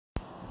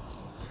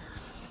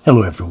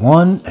Hello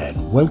everyone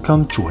and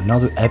welcome to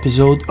another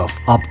episode of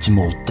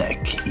Optimal Tech.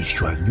 If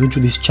you are new to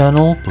this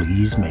channel,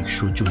 please make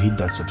sure to hit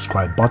that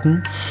subscribe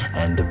button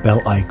and the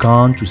bell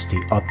icon to stay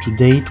up to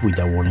date with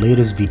our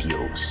latest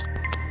videos.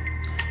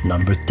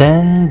 Number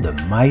 10. The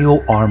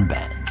MIO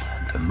Armband.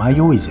 The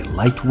MIO is a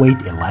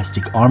lightweight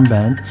elastic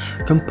armband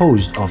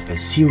composed of a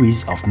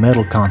series of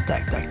metal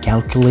contacts that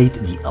calculate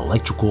the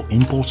electrical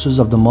impulses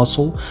of the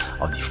muscle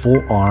of the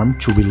forearm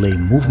to relay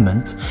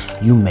movement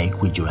you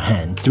make with your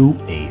hand through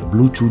a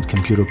Bluetooth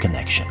computer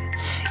connection.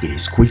 It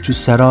is quick to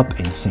set up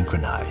and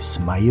synchronize.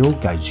 MIO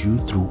guides you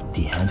through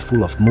the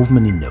handful of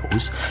movement it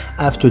knows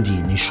after the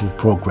initial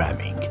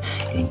programming,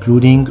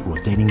 including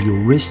rotating your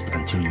wrist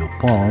until your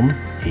palm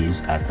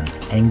is at an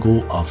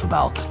angle of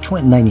about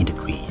 90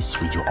 degrees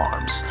with your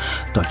arms,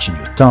 touching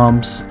your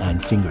thumbs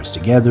and fingers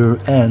together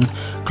and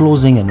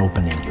closing and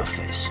opening your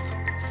fist.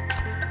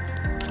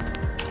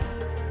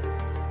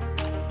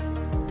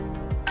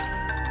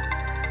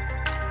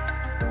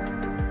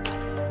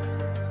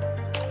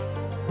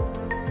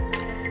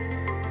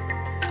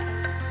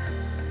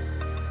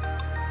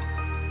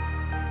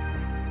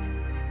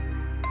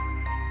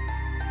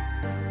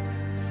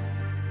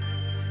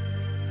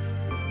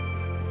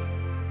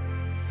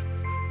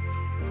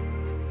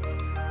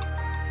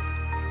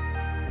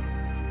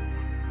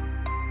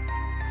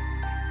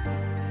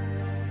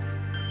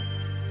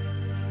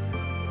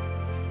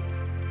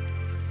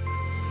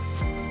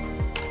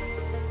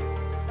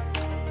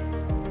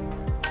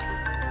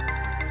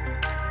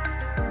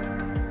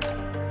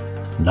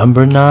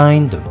 Number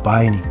 9. The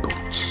BIONIC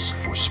boots.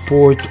 For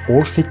sport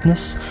or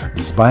fitness,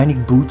 these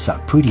BIONIC boots are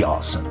pretty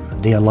awesome.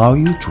 They allow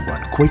you to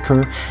run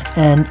quicker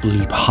and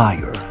leap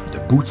higher.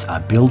 The boots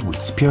are built with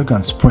spear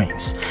gun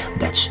springs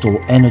that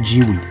store energy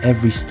with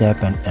every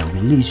step and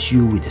release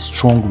you with a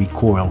strong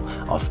recoil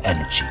of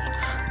energy.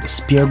 The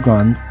spear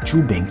gun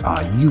tubing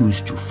are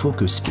used to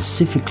focus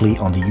specifically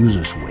on the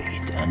user's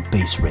weight and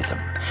pace rhythm,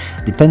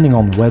 depending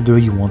on whether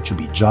you want to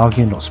be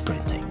jogging or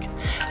sprinting.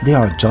 They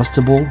are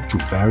adjustable to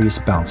various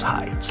bounce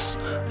heights.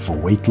 For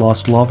weight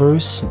loss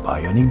lovers,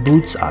 BIONIC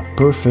boots are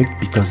perfect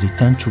because they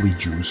tend to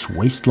reduce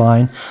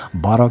waistline,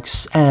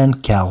 buttocks,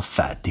 and calf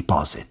fat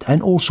deposit,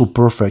 and also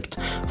perfect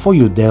for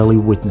your daily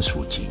fitness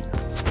routine.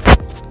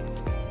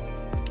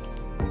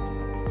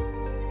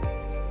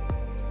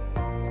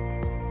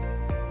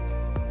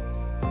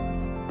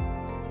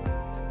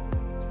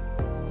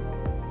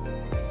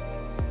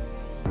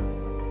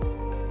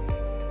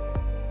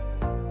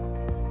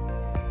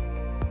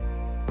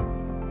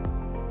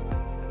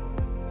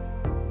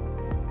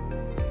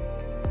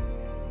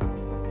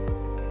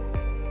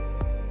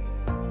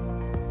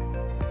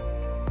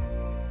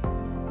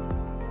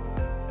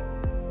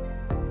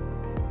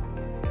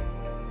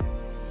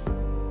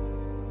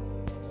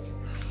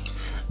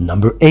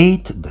 Number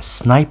 8. The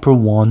SNYPER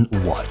 1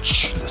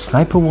 watch. The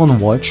SNYPER 1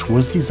 watch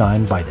was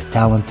designed by the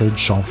talented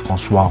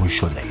Jean-François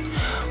Ruchonnet,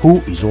 who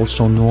is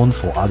also known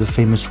for other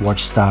famous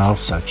watch styles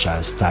such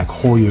as Tag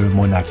Heuer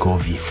Monaco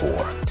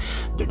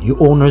V4. The new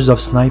owners of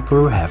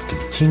SNYPER have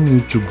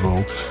continued to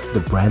grow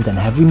the brand and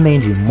have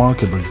remained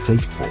remarkably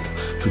faithful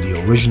to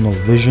the original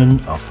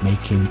vision of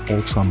making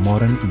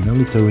ultra-modern,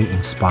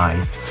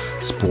 military-inspired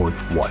sport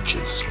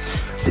watches.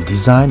 The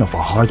design of a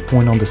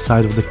hardpoint on the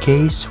side of the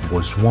case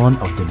was one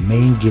of the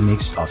main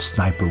gimmicks of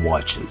SNYPER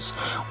watches,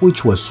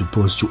 which was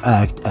supposed to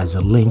act as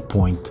a link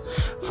point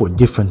for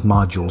different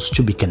modules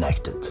to be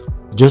connected.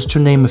 Just to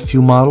name a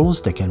few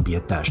models that can be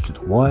attached to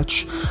the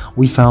watch,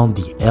 we found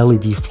the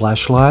LED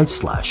flashlight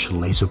 /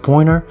 laser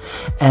pointer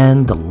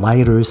and the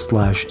lighter /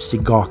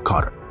 cigar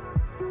cutter.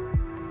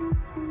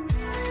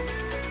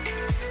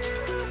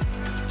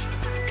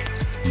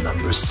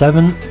 Number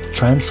 7.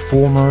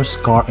 Transformers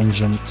car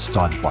engine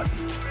start button.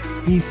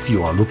 If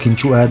you are looking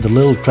to add a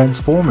little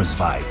Transformers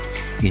vibe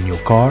in your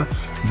car,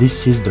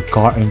 this is the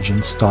car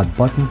engine start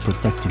button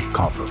protective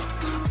cover,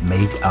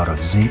 made out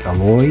of zinc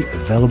alloy,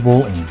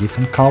 available in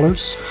different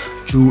colors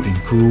to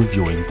improve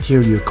your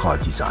interior car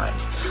design.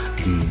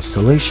 The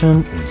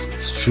installation is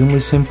extremely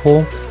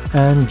simple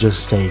and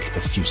just take a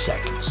few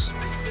seconds.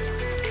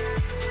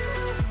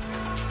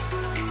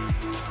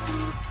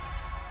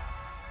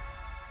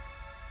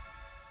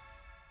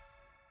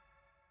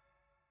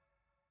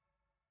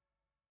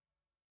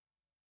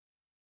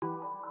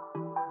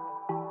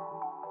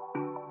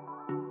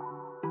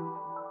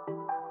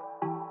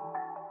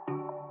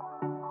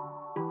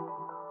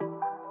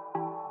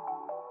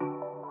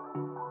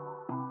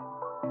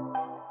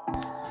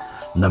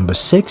 Number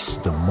 6.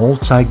 The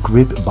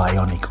multi-grip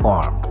bionic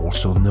arm,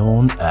 also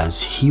known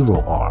as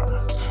Hero Arm.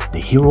 The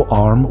Hero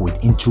Arm,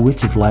 with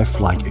intuitive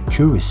lifelike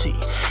accuracy,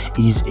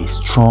 is a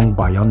strong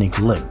bionic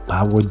limb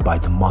powered by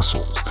the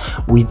muscles,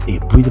 with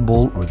a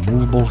breathable,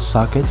 removable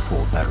socket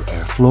for better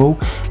airflow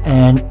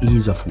and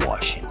ease of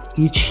washing.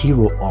 Each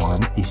Hero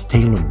Arm is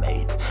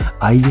tailor-made,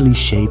 ideally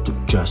shaped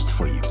just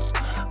for you.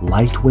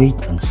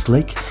 Lightweight and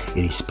slick,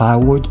 it is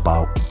powered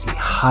by a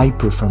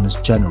high-performance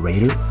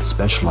generator,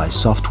 specialized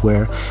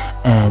software,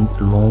 and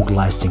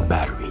long-lasting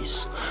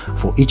batteries.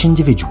 For each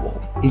individual,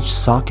 Each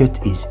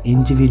socket is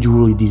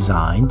individually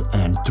designed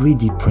and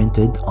 3D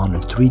printed on a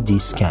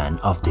 3D scan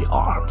of the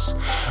arms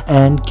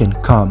and can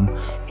come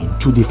in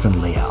two different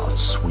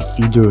layouts with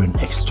either an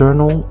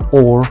external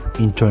or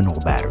internal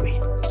battery.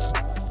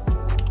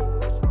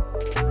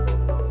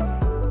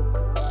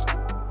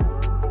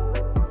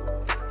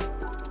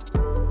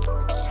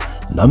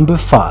 Number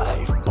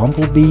 5.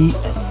 Bumblebee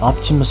and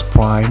Optimus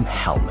Prime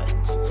helmet.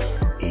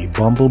 A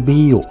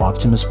Bumblebee or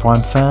Optimus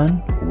Prime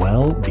fan?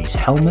 Well, these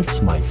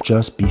helmets might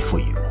just be for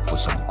you for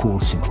some cool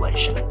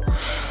simulation.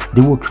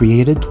 They were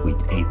created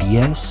with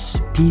ABS,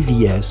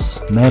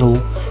 PVS, metal,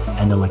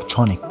 and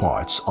electronic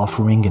parts,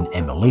 offering an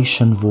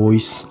emulation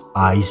voice,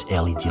 eyes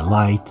LED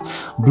light,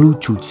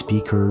 Bluetooth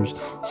speakers,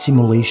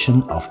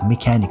 simulation of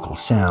mechanical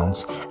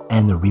sounds,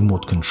 and a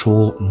remote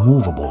control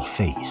movable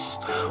face.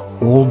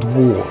 Old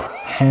War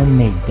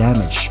handmade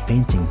damage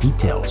painting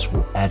details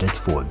were added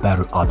for a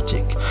better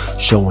optic,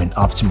 showing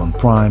Optimus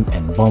Prime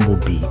and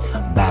Bumblebee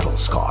battle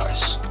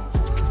scars.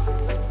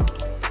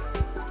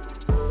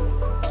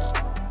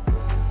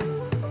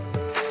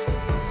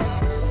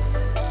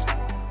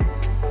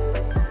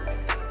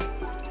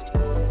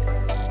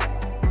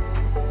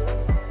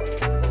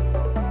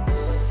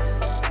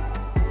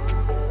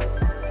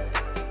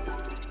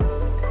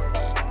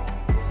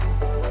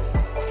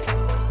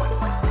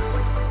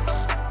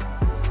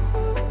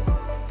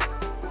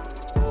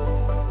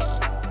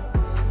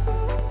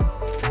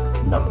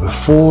 Number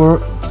 4.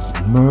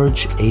 The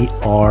Merge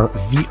AR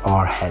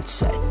VR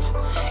headset.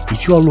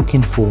 If you are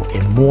looking for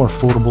a more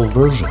affordable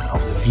version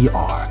of the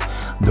VR,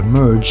 the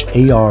Merge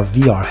AR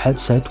VR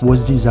headset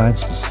was designed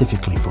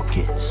specifically for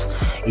kids.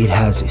 It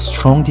has a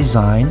strong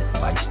design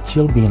by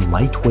still being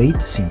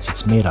lightweight since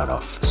it's made out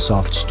of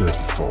soft,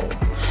 sturdy foam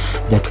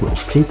that will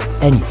fit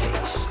any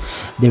face.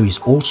 There is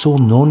also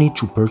no need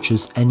to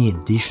purchase any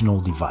additional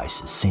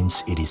devices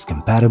since it is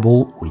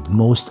compatible with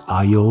most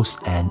iOS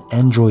and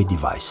Android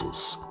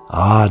devices.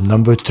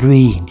 Number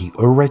 3. The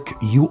URWERK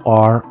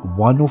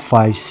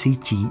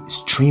UR105CT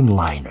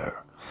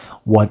STREAMLINER.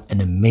 What an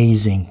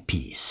amazing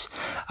piece.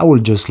 I will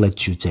just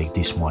let you take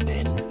this one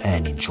in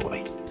and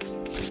enjoy.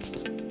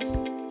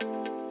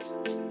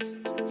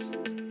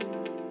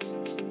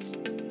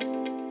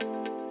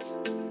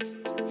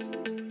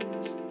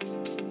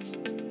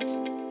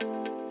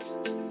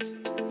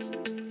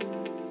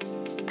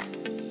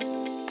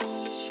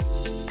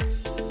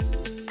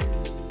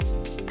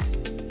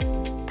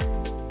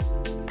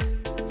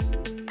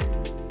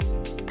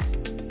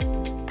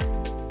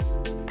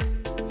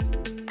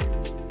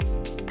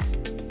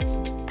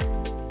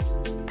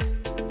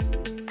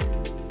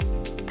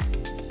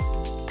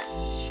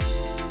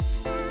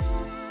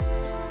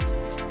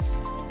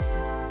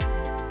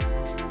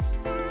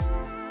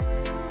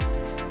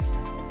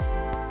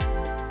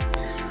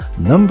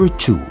 Number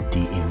 2.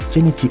 The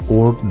Infinity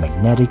Orb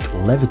Magnetic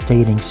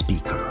Levitating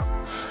Speaker.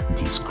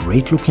 This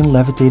great looking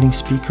levitating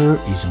speaker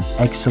is an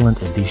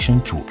excellent addition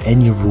to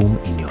any room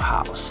in your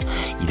house.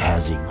 It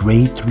has a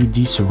great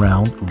 3D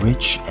surround,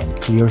 rich and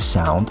clear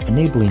sound,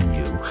 enabling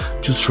you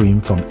to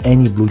stream from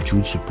any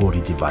Bluetooth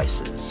supported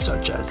devices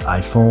such as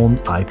iPhone,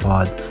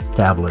 iPod,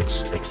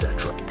 tablets,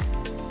 etc.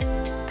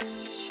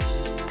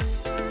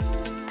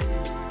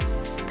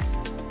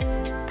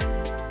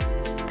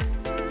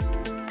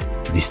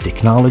 This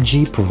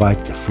technology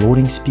provides the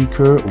floating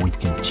speaker with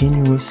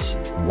continuous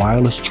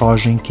wireless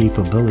charging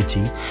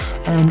capability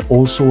and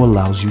also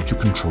allows you to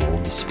control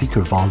the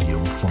speaker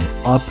volume from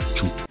up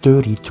to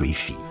 33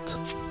 feet.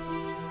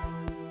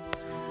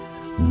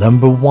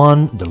 Number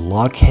 1. The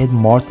Lockheed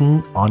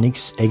Martin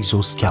ONYX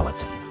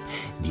exoskeleton.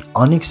 The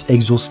ONYX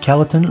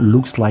exoskeleton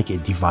looks like a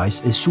device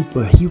a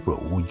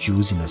superhero would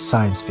use in a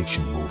science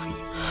fiction movie.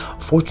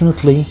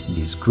 Fortunately,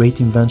 this great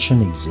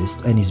invention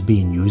exists and is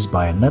being used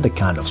by another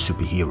kind of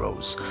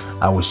superheroes,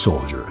 our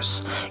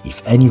soldiers.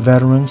 If any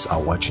veterans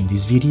are watching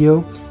this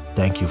video,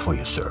 thank you for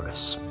your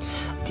service.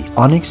 The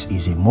ONYX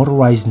is a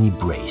motorized knee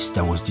brace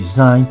that was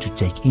designed to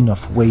take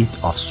enough weight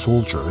off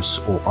soldiers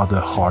or other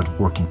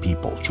hard-working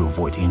people to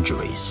avoid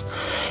injuries.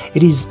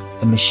 It is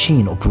a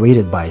machine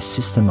operated by a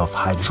system of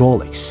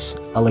hydraulics,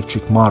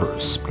 electric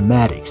motors,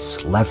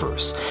 pneumatics,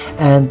 levers,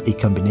 and a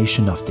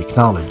combination of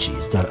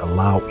technologies that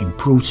allow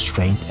improved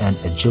strength and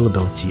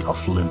agility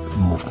of limb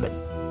movement.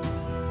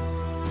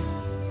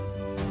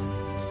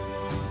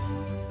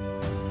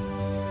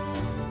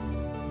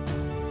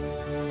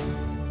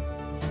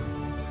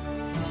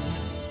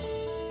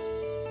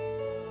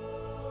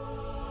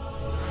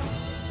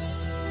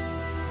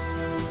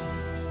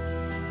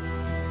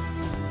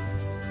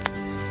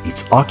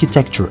 Its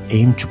architecture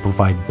aimed to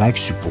provide back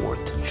support,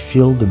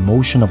 feel the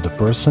motion of the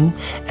person,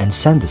 and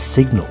send a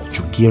signal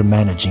to gear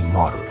managing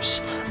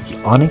motors. The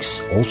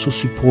ONYX also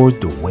supports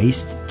the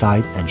waist,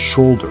 thigh, and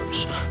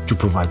shoulders to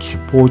provide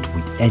support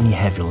with any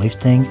heavy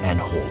lifting and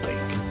holding.